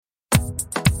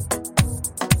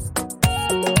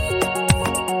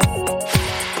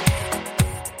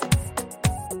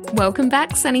Welcome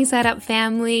back, Sunny Side Up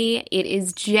family. It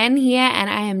is Jen here, and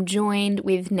I am joined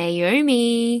with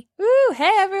Naomi. Woo!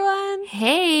 Hey, everyone.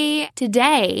 Hey!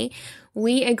 Today,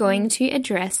 we are going to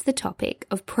address the topic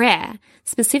of prayer,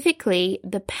 specifically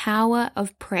the power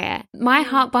of prayer. My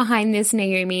heart behind this,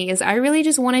 Naomi, is I really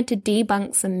just wanted to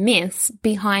debunk some myths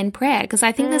behind prayer, because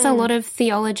I think there's a lot of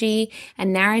theology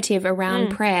and narrative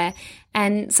around prayer,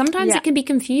 and sometimes it can be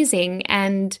confusing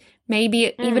and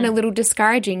maybe even a little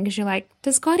discouraging because you're like,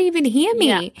 does God even hear me?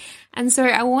 Yeah. And so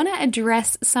I want to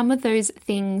address some of those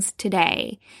things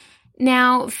today.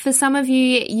 Now, for some of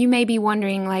you, you may be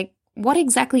wondering, like, what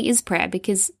exactly is prayer?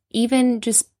 Because even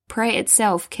just prayer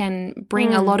itself can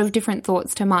bring a lot of different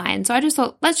thoughts to mind. So I just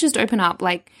thought, let's just open up,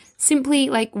 like, simply,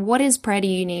 like, what is prayer to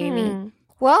you, Naomi?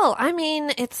 Well, I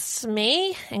mean, it's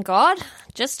me and God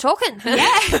just talking. Yeah.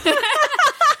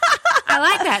 I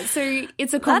like that. So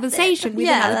it's a conversation with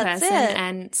another person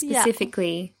and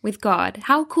specifically with God.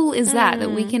 How cool is that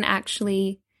we can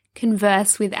actually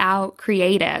converse with our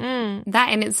Creator?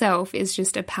 That in itself is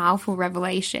just a powerful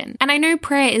revelation. And I know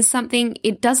prayer is something,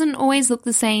 it doesn't always look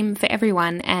the same for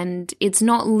everyone, and it's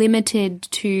not limited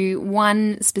to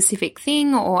one specific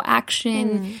thing or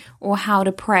action or how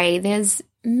to pray. There's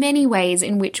many ways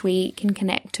in which we can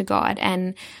connect to God.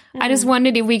 And I just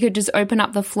wondered if we could just open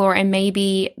up the floor and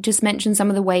maybe just mention some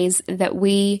of the ways that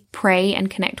we pray and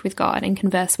connect with God and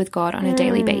converse with God on a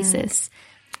daily basis.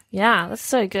 Yeah, that's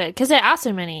so good, because there are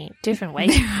so many different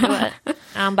ways to do it.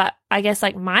 But I guess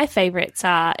like my favorites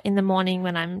are in the morning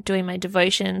when I'm doing my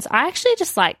devotions. I actually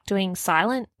just like doing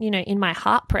silent, in my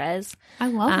heart prayers. I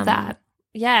love that.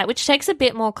 Yeah, which takes a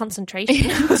bit more concentration.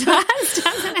 It does,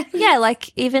 doesn't it? Yeah,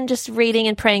 like even just reading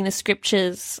and praying the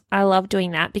scriptures, I love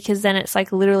doing that because then it's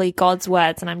like literally God's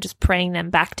words and I'm just praying them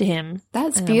back to Him.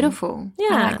 That's beautiful. Yeah.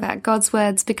 I like that. God's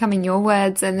words becoming your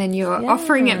words and then you're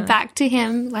offering it back to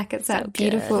Him. Like it's that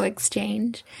beautiful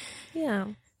exchange. Yeah.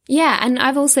 Yeah, and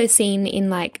I've also seen in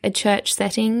like a church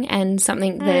setting and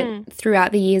something that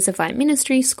throughout the years of like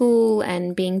ministry school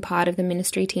and being part of the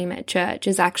ministry team at church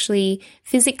is actually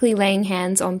physically laying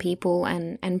hands on people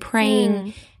and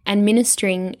praying and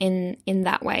ministering in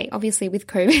that way. Obviously with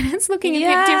COVID, it's looking a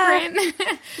bit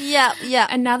different. Yeah.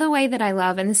 Another way that I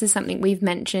love, and this is something we've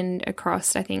mentioned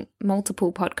across, I think,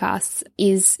 multiple podcasts,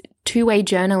 is two-way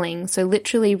journaling. So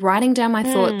literally writing down my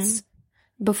thoughts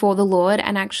before the Lord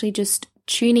and actually just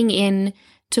tuning in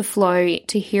to flow,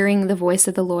 to hearing the voice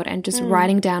of the Lord and just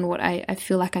writing down what I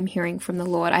feel like I'm hearing from the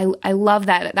Lord. I love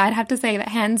that. I'd have to say that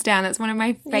hands down, that's one of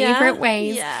my favorite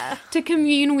ways to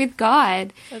commune with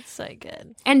God. That's so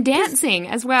good. And dancing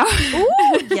as well.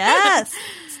 Ooh, yes.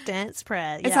 It's dance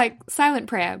prayer. Yeah. It's like silent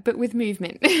prayer, but with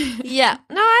movement. Yeah.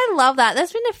 No, I love that.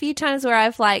 There's been a few times where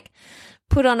I've like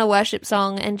put on a worship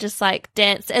song and just like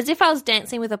danced as if I was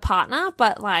dancing with a partner,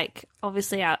 but like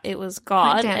obviously it was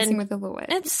God. Like dancing with the Lord.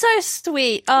 It's so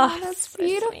sweet. Oh, that's so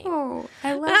beautiful. Sweet.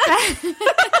 I love that.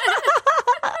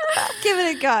 Give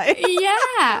it a go.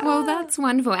 Yeah. Well, that's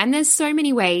wonderful. And there's so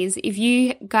many ways. If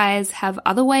you guys have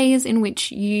other ways in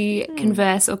which you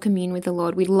converse or commune with the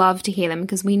Lord, we'd love to hear them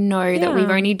because we know that we've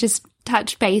only just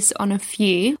touch base on a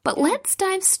few, but let's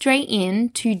dive straight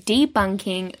into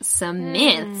debunking some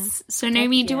myths. So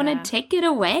Naomi, do you want to take it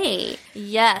away?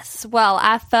 Yes. Well,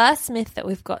 our first myth that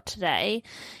we've got today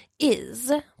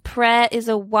is prayer is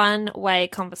a one-way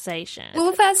conversation.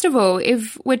 Well, first of all,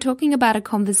 if we're talking about a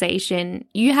conversation,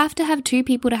 you have to have two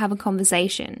people to have a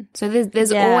conversation. So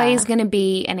there's always going to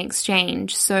be an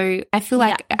exchange. So I feel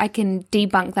like I can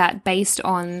debunk that based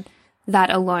on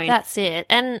that alone. That's it.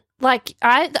 And like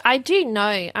I do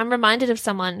know, I'm reminded of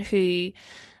someone who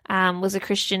was a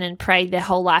Christian and prayed their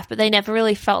whole life, but they never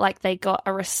really felt like they got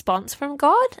a response from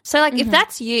God. So like if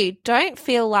that's you, don't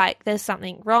feel like there's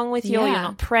something wrong with you or you're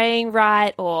not praying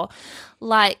right or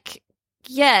like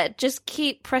just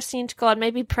keep pressing into God.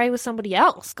 Maybe pray with somebody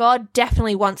else. God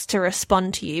definitely wants to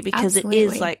respond to you because it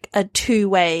is like a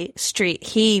two-way street.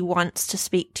 He wants to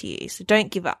speak to you. So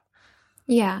don't give up.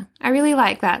 Yeah, I really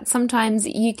like that. Sometimes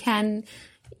you can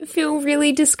feel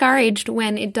really discouraged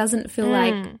when it doesn't feel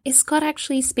like, is God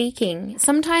actually speaking?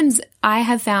 Sometimes I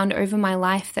have found over my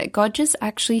life that God just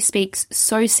actually speaks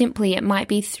so simply. It might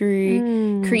be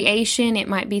through creation. It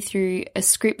might be through a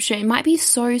scripture. It might be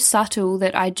so subtle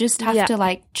that I just have to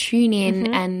like tune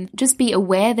in and just be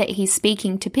aware that He's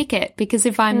speaking to pick it. Because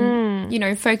if I'm,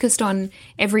 focused on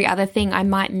every other thing, I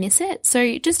might miss it.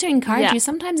 So just to encourage you,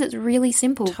 sometimes it's really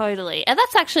simple. Totally. And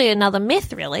that's actually another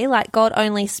myth, really. Like God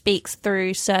only speaks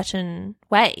through certain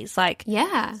ways, like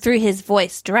through His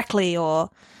voice directly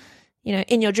or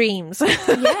in your dreams.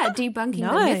 Debunking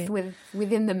the myth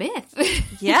within the myth.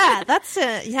 That's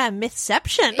a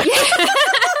mythception.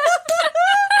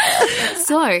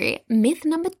 So, myth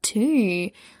number 2,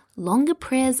 longer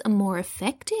prayers are more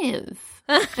effective.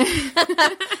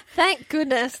 Thank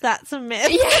goodness that's a myth.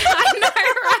 Yeah, I know,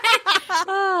 right?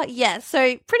 Oh, yeah.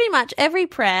 So pretty much every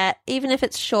prayer, even if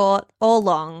it's short or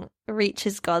long,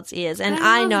 reaches God's ears. And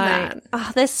I love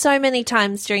know there's so many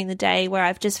times during the day where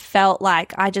I've just felt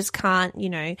like I just can't,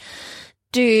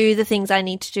 do the things I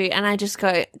need to do. And I just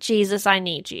go, Jesus, I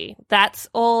need you. That's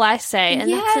all I say. And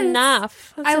that's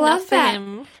enough. That's I enough love for that.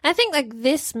 him. I think like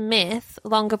this myth,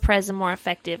 longer prayers are more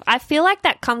effective. I feel like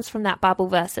that comes from that Bible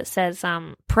verse that says,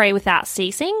 pray without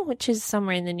ceasing, which is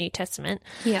somewhere in the New Testament.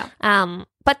 Yeah.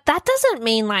 But that doesn't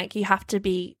mean like you have to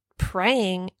be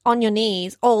praying on your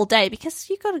knees all day because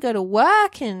you've got to go to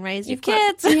work and raise your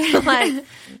kids. And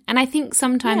I think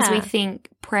sometimes we think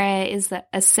prayer is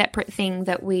a separate thing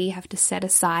that we have to set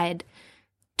aside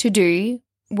to do,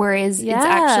 whereas it's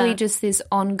actually just this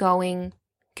ongoing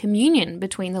communion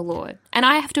between the Lord. And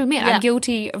I have to admit, I'm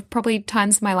guilty of probably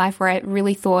times in my life where I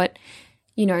really thought,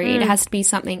 it has to be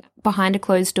something behind a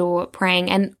closed door praying.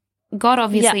 And God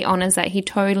obviously honors that. He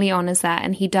totally honors that.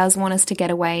 And he does want us to get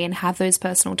away and have those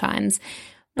personal times.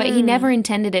 But he never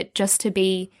intended it just to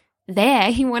be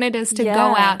there. He wanted us to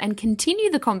go out and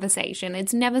continue the conversation.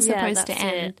 It's never supposed to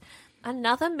end.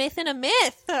 Another myth in a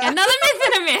myth. Another myth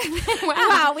in a myth.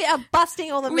 Wow, we are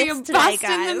busting all the myths today, guys. We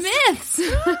are busting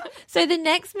the myths. So the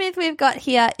next myth we've got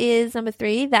here is number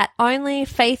 3, that only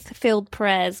faith-filled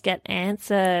prayers get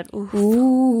answered.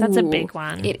 Ooh, that's a big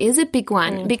one. It is a big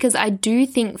one because I do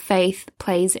think faith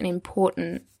plays an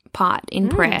important part in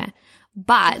prayer.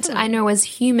 But I know as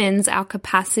humans, our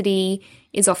capacity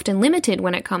is often limited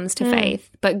when it comes to faith.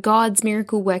 But God's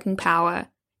miracle-working power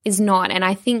is not. And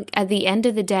I think at the end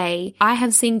of the day, I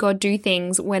have seen God do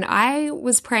things when I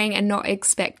was praying and not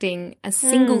expecting a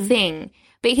single thing.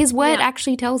 But his word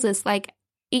actually tells us, like,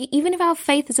 even if our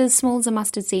faith is as small as a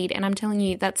mustard seed, and I'm telling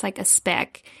you, that's like a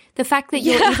speck, the fact that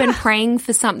you're even praying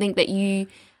for something that you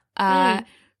are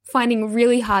finding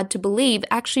really hard to believe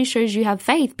actually shows you have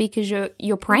faith because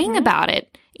you're praying about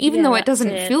it. Even though it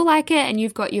doesn't feel like it and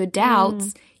you've got your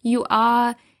doubts, you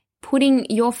are putting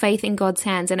your faith in God's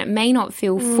hands, and it may not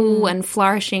feel full and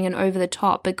flourishing and over the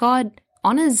top, but God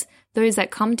honors those that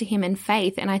come to him in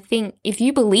faith. And I think if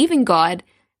you believe in God,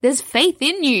 there's faith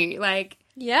in you. Like,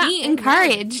 be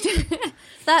encouraged.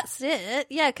 That's it.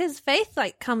 Yeah, because faith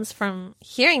comes from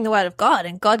hearing the word of God,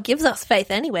 and God gives us faith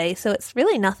anyway, so it's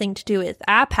really nothing to do with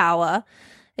our power.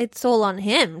 It's all on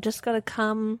him. Just got to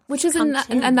come. Which is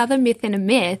another myth in a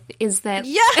myth is that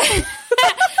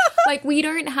we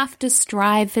don't have to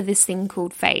strive for this thing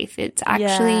called faith. It's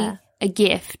actually a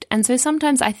gift. And so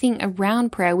sometimes I think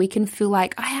around prayer we can feel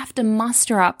like I have to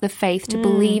muster up the faith to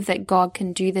believe that God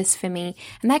can do this for me.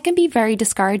 And that can be very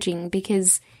discouraging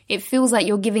because it feels like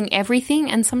you're giving everything,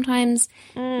 and sometimes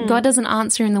God doesn't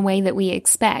answer in the way that we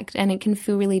expect, and it can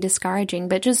feel really discouraging.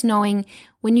 But just knowing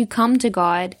when you come to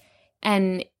God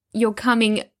and you're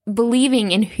coming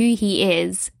believing in who he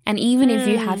is, and even if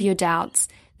you have your doubts,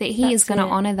 that he is going to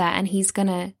honor that and he's going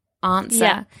to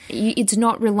answer. It's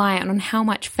not reliant on how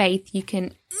much faith you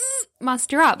can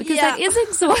muster up, because that is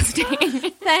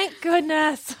exhausting. Thank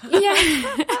goodness.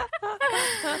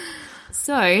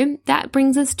 So that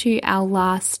brings us to our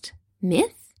last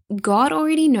myth. God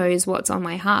already knows what's on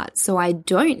my heart, so I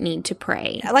don't need to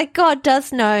pray. Like, God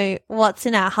does know what's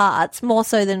in our hearts more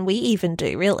so than we even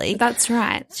do, really. That's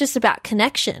right. It's just about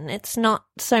connection. It's not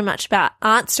so much about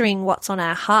answering what's on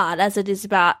our heart as it is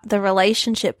about the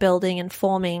relationship building and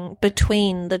forming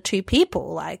between the two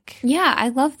people. Yeah, I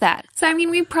love that. So, I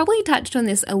mean, we probably touched on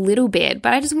this a little bit,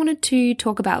 but I just wanted to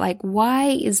talk about, why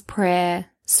is prayer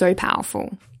so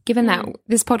powerful? Given that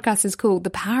this podcast is called The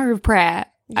Power of Prayer,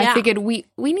 I figured we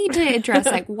need to address,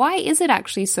 why is it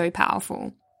actually so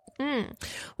powerful?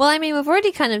 Well, I mean, we've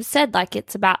already kind of said,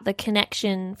 it's about the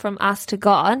connection from us to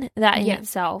God. That in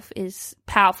itself is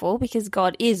powerful because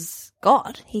God is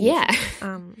God. He's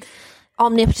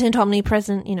omnipotent,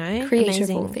 omnipresent, Creator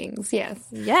amazing. of all things, yes.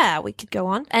 Yeah, we could go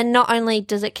on. And not only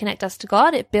does it connect us to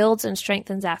God, it builds and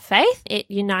strengthens our faith. It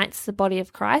unites the body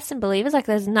of Christ and believers.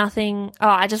 There's nothing... Oh,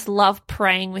 I just love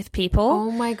praying with people.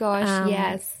 Oh, my gosh,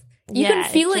 yes. You can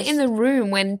feel it in the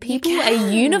room when people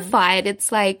are unified. It's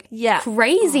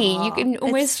crazy. You can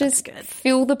almost just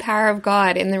feel the power of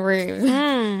God in the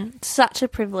room. Such a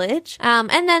privilege. And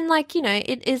then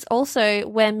it is also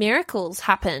where miracles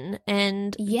happen.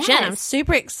 And Jen, I'm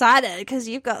super excited because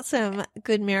you've got some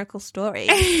good miracle stories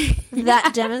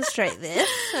that demonstrate this.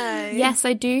 So. Yes,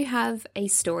 I do have a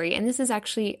story, and this is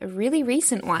actually a really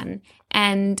recent one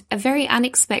and a very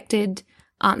unexpected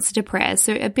answer to prayer.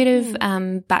 So a bit of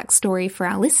backstory for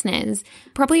our listeners.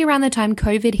 Probably around the time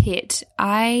COVID hit,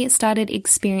 I started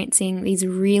experiencing these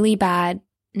really bad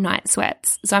night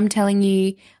sweats. So I'm telling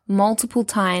you, multiple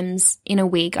times in a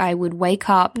week, I would wake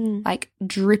up like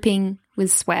dripping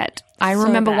with sweat. I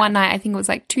remember one night, I think it was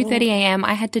like 2:30 a.m.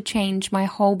 I had to change my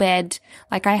whole bed.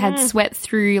 Like I had sweat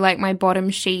through like my bottom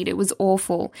sheet. It was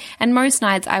awful. And most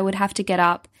nights I would have to get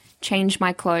up, change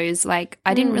my clothes. Like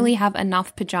I didn't really have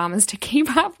enough pajamas to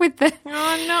keep up with with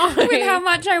how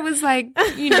much I was like,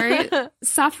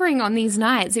 suffering on these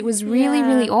nights. It was really,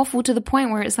 really awful, to the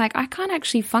point where it's like, I can't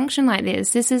actually function like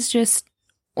this. This is just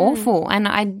awful. And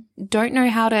I don't know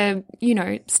how to,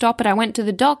 stop it. I went to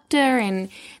the doctor and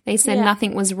they said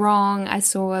nothing was wrong. I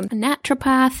saw a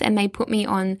naturopath and they put me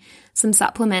on some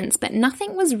supplements, but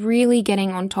nothing was really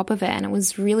getting on top of it. And it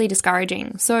was really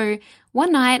discouraging. So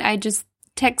one night I just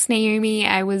text Naomi.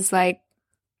 I was like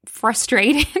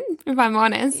frustrated, if I'm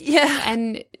honest. Yeah.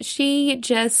 And she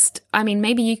just,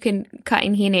 maybe you can cut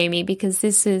in here, Naomi, because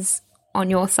this is on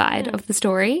your side of the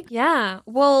story. Yeah.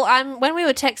 Well, when we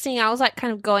were texting, I was like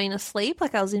kind of going to sleep,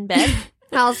 like I was in bed.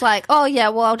 And I was like, oh yeah,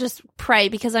 well, I'll just pray,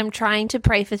 because I'm trying to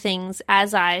pray for things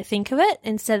as I think of it,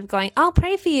 instead of going, I'll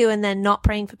pray for you and then not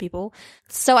praying for people.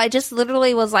 So I just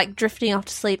literally was like drifting off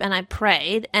to sleep and I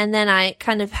prayed, and then I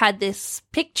kind of had this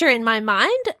picture in my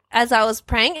mind as I was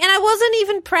praying, and I wasn't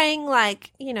even praying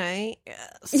like,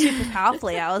 super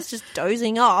powerfully. I was just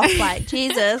dozing off like,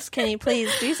 Jesus, can you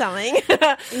please do something?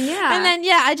 Yeah. And then,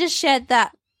 I just shared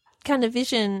that kind of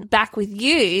vision back with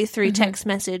you through text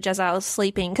message as I was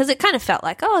sleeping, because it kind of felt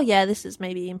like, oh yeah, this is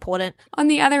maybe important. On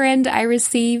the other end, I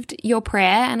received your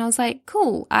prayer and I was like,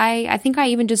 cool. I think I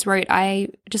even just wrote, I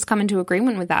just come into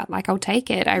agreement with that. Like, I'll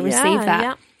take it. I received that.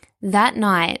 Yeah. That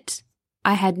night,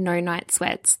 I had no night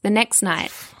sweats. The next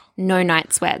night, no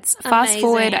night sweats. Fast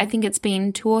forward, I think it's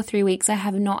been 2 or 3 weeks, I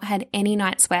have not had any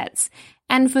night sweats.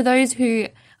 And for those who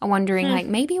are wondering, like,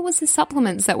 maybe it was the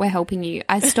supplements that were helping you,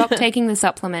 I stopped taking the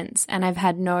supplements and I've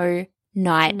had no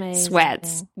night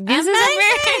sweats. This is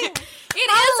amazing.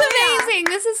 It is amazing.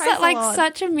 This is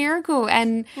such a miracle.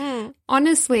 And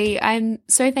honestly, I'm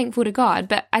so thankful to God.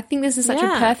 But I think this is such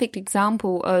a perfect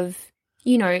example of,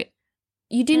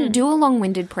 you didn't do a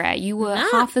long-winded prayer. You were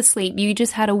half asleep. You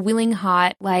just had a willing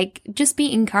heart. Like, just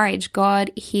be encouraged.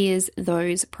 God hears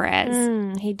those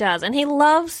prayers. He does. And he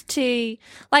loves to,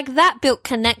 like, that built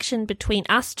connection between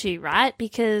us two, right?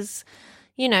 Because,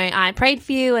 I prayed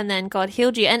for you and then God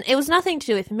healed you. And it was nothing to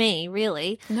do with me,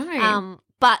 really. No.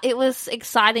 But it was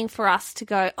exciting for us to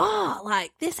go, oh,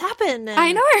 like, this happened. And,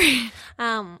 I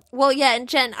know. Well, yeah, and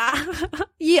Jen,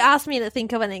 you asked me to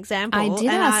think of an example. I did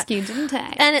ask you, didn't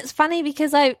I? And it's funny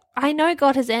because I know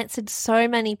God has answered so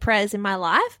many prayers in my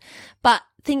life, but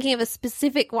thinking of a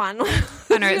specific one.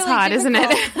 I know, it's really hard, difficult.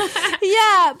 Isn't it?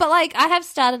 Yeah, but like I have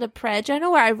started a prayer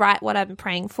journal where I write what I'm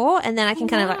praying for, and then I can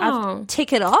kind of like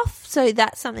tick it off. So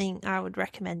that's something I would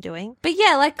recommend doing. But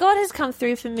yeah, like God has come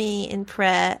through for me in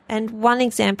prayer. And one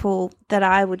example that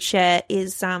I would share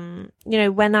is,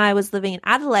 when I was living in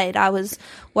Adelaide, I was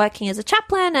working as a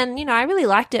chaplain and, I really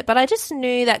liked it, but I just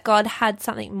knew that God had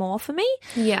something more for me.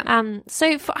 Yeah. So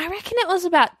I reckon it was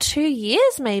about 2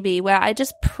 years maybe where I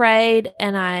just prayed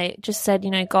and I just said,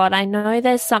 God, I know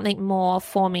there's something more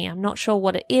for me. I'm not sure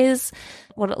what it is,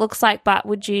 what it looks like, but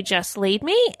would you just lead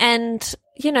me? And,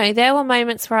 there were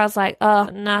moments where I was like, oh,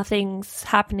 nothing's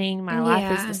happening. My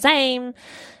life is the same.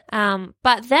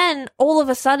 But then all of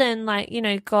a sudden,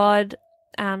 God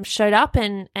showed up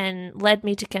and led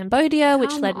me to Cambodia,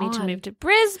 which led me to move to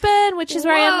Brisbane, which is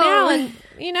where I am now.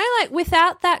 And,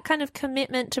 without that kind of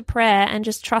commitment to prayer and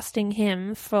just trusting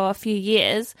him for a few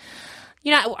years,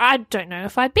 I don't know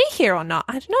if I'd be here or not.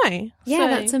 I don't know. Yeah,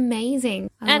 that's amazing.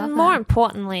 And more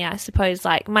importantly, I suppose,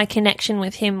 my connection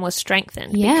with him was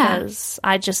strengthened because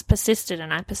I just persisted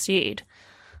and I pursued.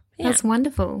 Yeah. That's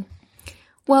wonderful.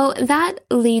 Well, that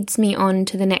leads me on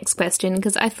to the next question,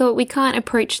 because I thought we can't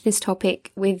approach this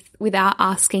topic without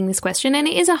asking this question, and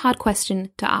it is a hard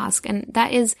question to ask, and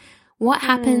that is, what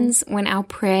happens when our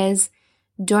prayers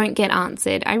don't get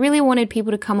answered? I really wanted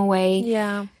people to come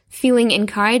away feeling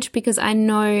encouraged, because I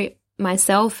know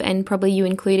myself, and probably you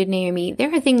included, Naomi,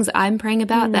 there are things I'm praying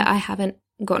about that I haven't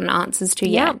gotten answers to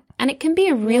yet, and it can be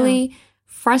a really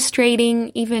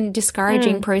frustrating, even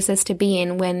discouraging process to be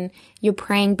in when you're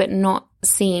praying but not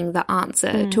seeing the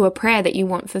answer to a prayer that you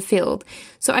want fulfilled.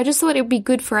 So I just thought it would be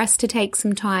good for us to take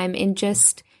some time in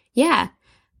just,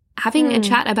 having a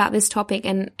chat about this topic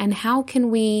and how can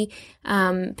we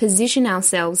position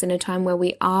ourselves in a time where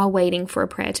we are waiting for a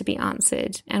prayer to be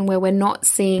answered and where we're not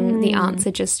seeing the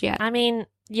answer just yet. I mean,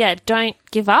 don't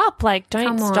give up. Like, don't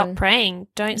Come stop on. praying.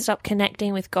 Don't stop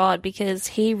connecting with God, because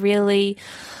he really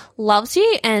loves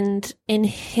you, and in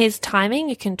his timing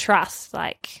you can trust.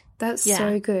 Like, That's Yeah.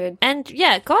 so good. and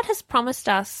yeah, God has promised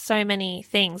us so many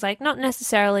things, like not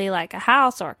necessarily like a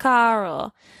house or a car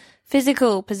or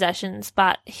physical possessions,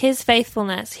 but his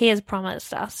faithfulness, he has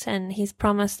promised us, and he's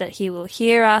promised that he will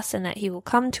hear us and that he will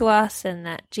come to us and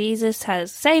that Jesus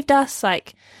has saved us.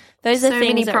 Like, those are So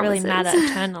many things that really promises. matter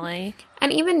eternally.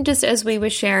 And even just as we were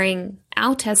sharing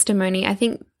our testimony, I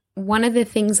think one of the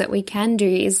things that we can do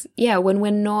is, when we're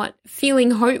not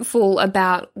feeling hopeful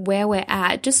about where we're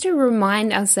at, just to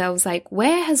remind ourselves, like,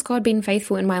 where has God been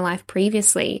faithful in my life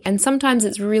previously? And sometimes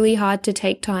it's really hard to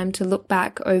take time to look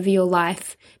back over your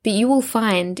life, but you will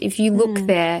find, if you look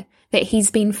there, that he's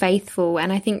been faithful.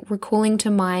 And I think recalling to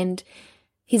mind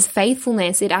his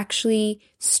faithfulness, it actually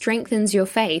strengthens your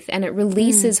faith and it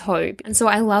releases hope. And so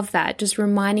I love that, just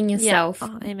reminding yourself,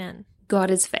 Oh, amen.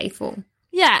 God is faithful.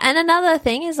 Yeah, and another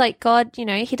thing is, like, God,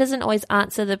 he doesn't always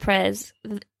answer the prayers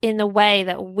in the way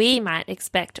that we might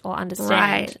expect or understand.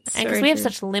 Right, Because so we have true.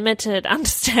 such limited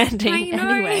understanding I know.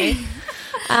 anyway.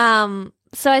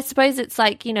 So I suppose it's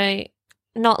like,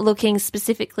 not looking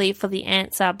specifically for the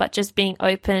answer, but just being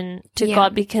open to Yeah.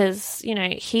 God, because,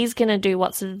 he's going to do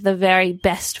what's the very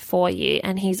best for you,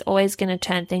 and he's always going to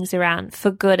turn things around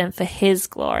for good and for his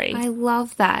glory. I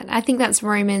love that. I think that's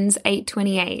Romans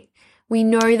 8:28. We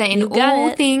know that in You got all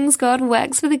it. things God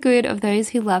works for the good of those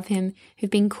who love him, who've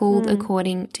been called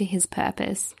according to his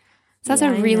purpose. So that's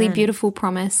Yeah, a really amen. beautiful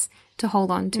promise to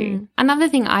hold on to. Another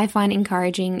thing I find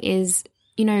encouraging is,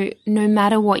 no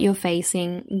matter what you're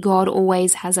facing, God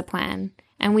always has a plan.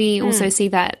 And we also see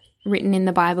that written in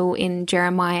the Bible in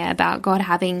Jeremiah about God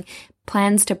having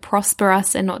plans to prosper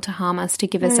us and not to harm us, to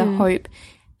give us a hope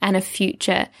and a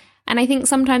future. And I think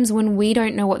sometimes when we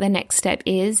don't know what the next step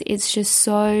is, it's just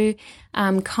so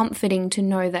comforting to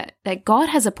know that God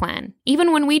has a plan,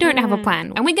 even when we don't have a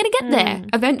plan. And we're going to get there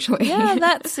eventually. Yeah,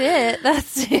 that's it.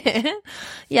 That's it.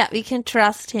 Yeah, we can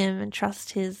trust him and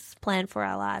trust his plan for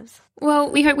our lives.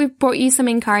 Well, we hope we've brought you some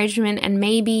encouragement, and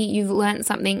maybe you've learned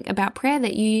something about prayer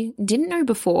that you didn't know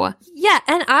before. Yeah,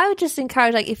 and I would just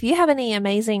encourage, like, if you have any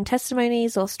amazing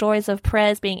testimonies or stories of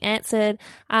prayers being answered,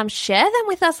 share them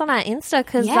with us on our Insta,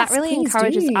 because Yes, that really please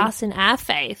encourages do. us in our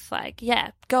faith. Like,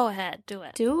 yeah, go ahead, do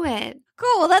it. Do it.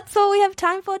 Cool, well, that's all we have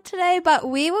time for today, but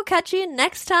we will catch you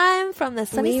next time from the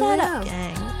Sunny We Side will. Up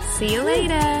Gang. See you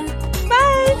later.